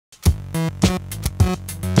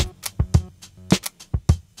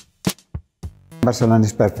Barcelona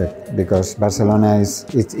is perfect because Barcelona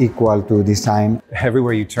it's equal to design.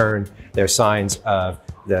 Everywhere you turn, there are signs of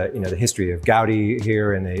the history of Gaudi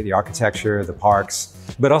here and the architecture, the parks,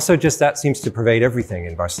 but also just that seems to pervade everything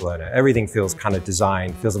in Barcelona. Everything feels kind of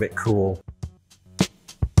designed, feels a bit cool.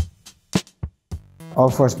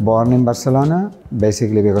 OFF was born in Barcelona,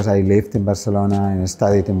 basically because I lived in Barcelona and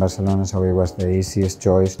studied in Barcelona, so it was the easiest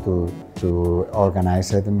choice to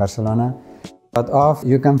organize it in Barcelona. But OFF,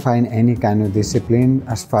 you can find any kind of discipline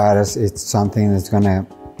as far as it's something that's going to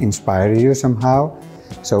inspire you somehow.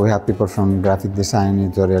 So we have people from graphic design,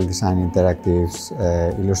 editorial design, interactives,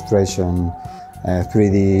 illustration,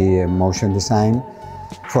 3D, motion design.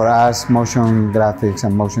 For us, motion graphics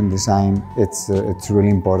and motion design, it's really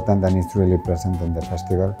important and it's really present on the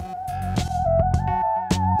festival.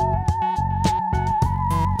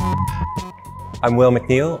 I'm Will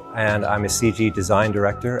MacNeil, and I'm a CG design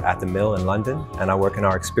director at the Mill in London, and I work in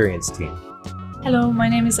our experience team. Hello, my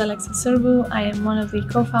name is Sirbu. I am one of the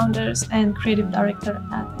co-founders and creative director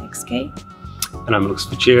at XK. And I'm Lukas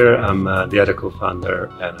Vojir. I'm the other co-founder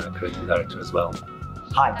and a creative director as well.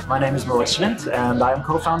 Hi, my name is Moritz Scwwind, and I am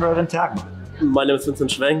co-founder at Entagma. My name is Vincent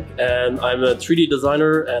Schwenk, and I'm a 3D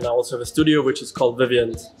designer, and I also have a studio which is called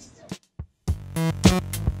Vivian.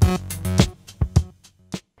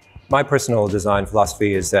 My personal design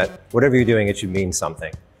philosophy is that whatever you're doing, it should mean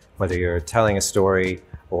something. Whether you're telling a story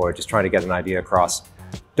or just trying to get an idea across,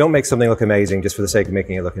 don't make something look amazing just for the sake of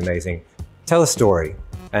making it look amazing. Tell a story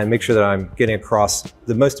and make sure that I'm getting across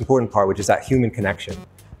the most important part, which is that human connection.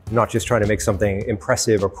 I'm not just trying to make something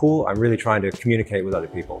impressive or cool, I'm really trying to communicate with other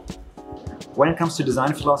people. When it comes to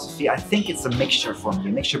design philosophy, I think it's a mixture for me,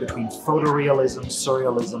 a mixture between photorealism,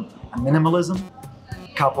 surrealism, and minimalism,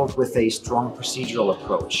 coupled with a strong procedural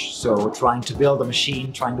approach. So trying to build a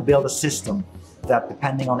machine, trying to build a system that,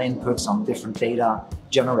 depending on inputs, on different data,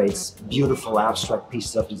 generates beautiful abstract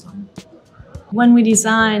pieces of design. When we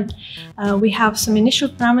design, we have some initial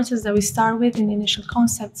parameters that we start with in initial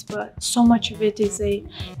concepts, but so much of it is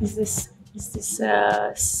this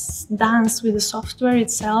dance with the software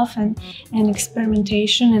itself and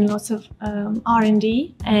experimentation and lots of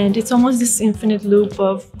R&D. And it's almost this infinite loop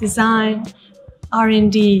of design,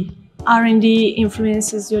 R&D. R&D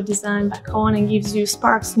influences your design back on and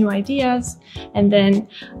sparks new ideas, and then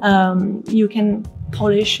you can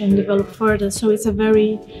polish and develop further. So it's a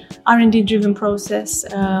very R&D driven process,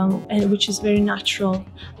 and which is very natural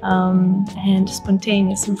and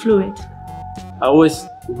spontaneous and fluid. I always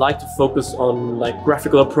like to focus on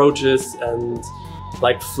graphical approaches and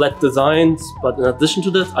flat designs, but in addition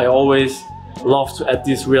to that, I always love to add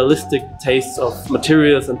these realistic tastes of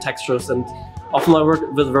materials and textures, and often I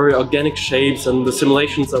work with very organic shapes and the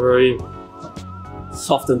simulations are very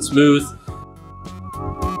soft and smooth.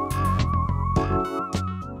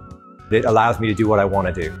 It allows me to do what I want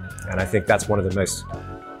to do. And I think that's one of the most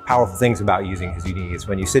powerful things about using Houdini is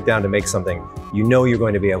when you sit down to make something, you know you're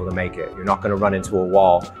going to be able to make it. You're not going to run into a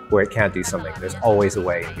wall where it can't do something. There's always a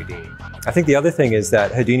way in Houdini. I think the other thing is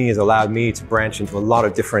that Houdini has allowed me to branch into a lot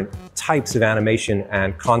of different types of animation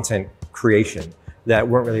and content creation that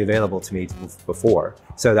weren't really available to me before.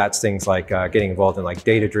 So that's things like getting involved in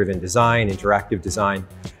data-driven design, interactive design.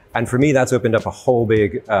 And for me, that's opened up a whole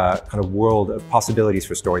big kind of world of possibilities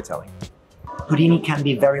for storytelling. Houdini can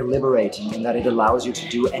be very liberating in that it allows you to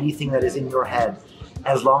do anything that is in your head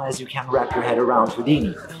as long as you can wrap your head around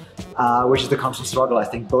Houdini, which is the constant struggle I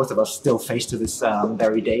think both of us still face to this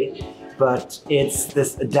very day. But it's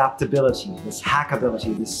this adaptability, this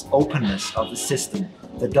hackability, this openness of the system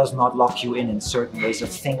that does not lock you in certain ways of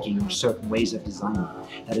thinking or certain ways of designing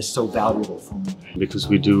that is so valuable for me. Because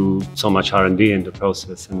we do so much R&D in the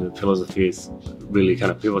process, and the philosophy is really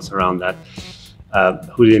kind of pivots around that.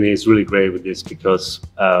 Houdini is really great with this because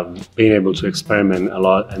being able to experiment a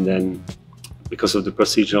lot, and then because of the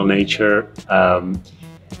procedural nature,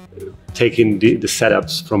 taking the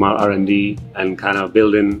setups from our R&D and kind of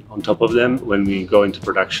building on top of them when we go into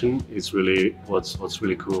production is really what's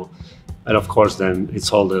really cool. And of course, then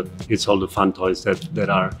it's all the fun toys that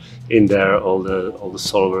are in there, all the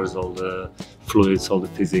solvers, all the fluids, all the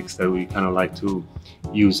physics that we kind of like to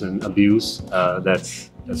use and abuse.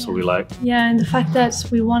 That's what we like. Yeah, and the fact that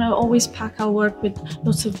we want to always pack our work with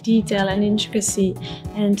lots of detail and intricacy,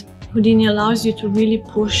 and Houdini allows you to really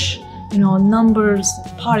push you know, numbers,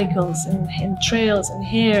 particles, and trails and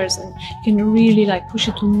hairs, and you can really like push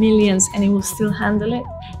it to millions, and it will still handle it.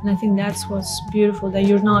 And I think that's what's beautiful, that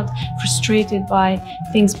you're not frustrated by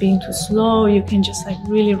things being too slow. You can just like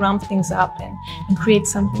really ramp things up and create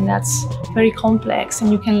something that's very complex,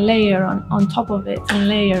 and you can layer on top of it and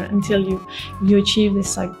layer until you achieve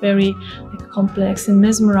this like very like, complex and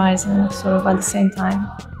mesmerizing sort of at the same time.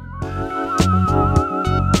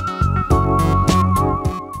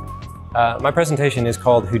 My presentation is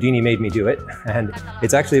called Houdini Made Me Do It, and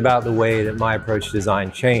it's actually about the way that my approach to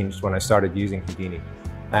design changed when I started using Houdini,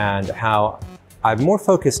 and how I'm more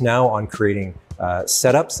focused now on creating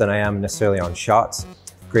setups than I am necessarily on shots,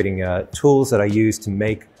 creating tools that I use to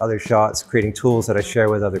make other shots, creating tools that I share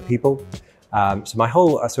with other people. So my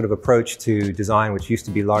whole sort of approach to design, which used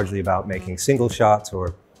to be largely about making single shots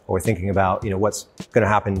or thinking about, you know, what's going to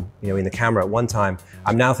happen, you know, in the camera at one time,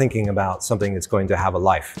 I'm now thinking about something that's going to have a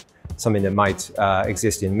life, something that might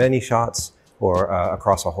exist in many shots or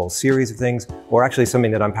across a whole series of things, or actually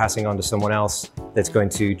something that I'm passing on to someone else that's going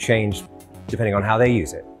to change depending on how they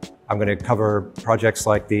use it. I'm going to cover projects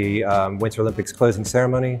like the Winter Olympics closing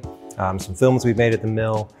ceremony, some films we've made at the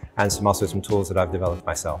Mill, and also some tools that I've developed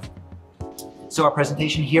myself. So our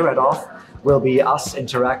presentation here at OFF will be us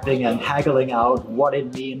interacting and haggling out what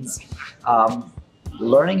it means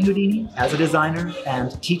learning Houdini as a designer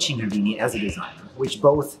and teaching Houdini as a designer, which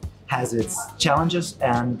both has its challenges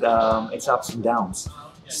and its ups and downs.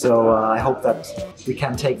 So I hope that we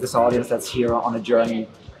can take this audience that's here on a journey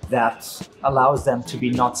that allows them to be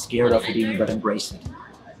not scared of Houdini but embrace it.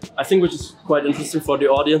 I think which is quite interesting for the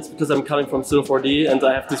audience, because I'm coming from Cinema 4D and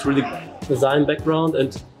I have this really design background,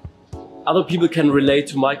 and other people can relate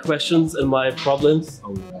to my questions and my problems.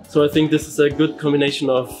 So I think this is a good combination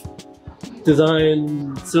of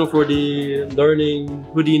design, Cinema 4D, learning,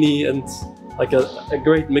 Houdini, and like a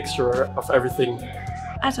great mixture of everything.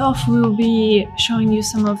 At OFF, we will be showing you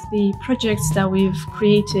some of the projects that we've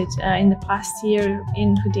created in the past year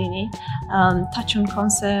in Houdini. Touch on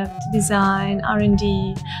concept, design,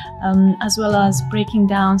 R&D, as well as breaking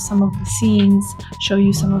down some of the scenes, show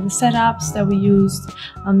you some of the setups that we used,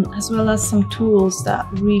 as well as some tools that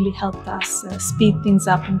really helped us speed things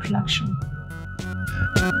up in production.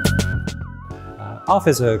 OFF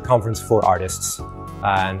is a conference for artists,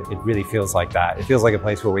 and it really feels like that. It feels like a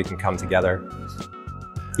place where we can come together.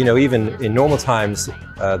 You know, even in normal times,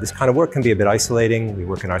 this kind of work can be a bit isolating. We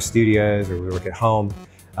work in our studios or we work at home.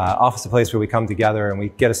 OFF is a place where we come together and we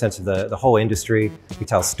get a sense of the whole industry. We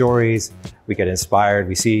tell stories, we get inspired,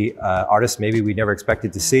 we see artists maybe we never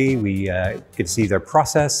expected to see. We get to see their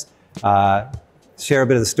process, share a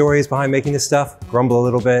bit of the stories behind making this stuff, grumble a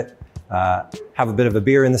little bit, have a bit of a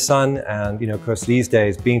beer in the sun. And, you know, of course, these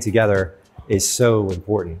days being together is so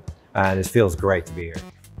important, and it feels great to be here.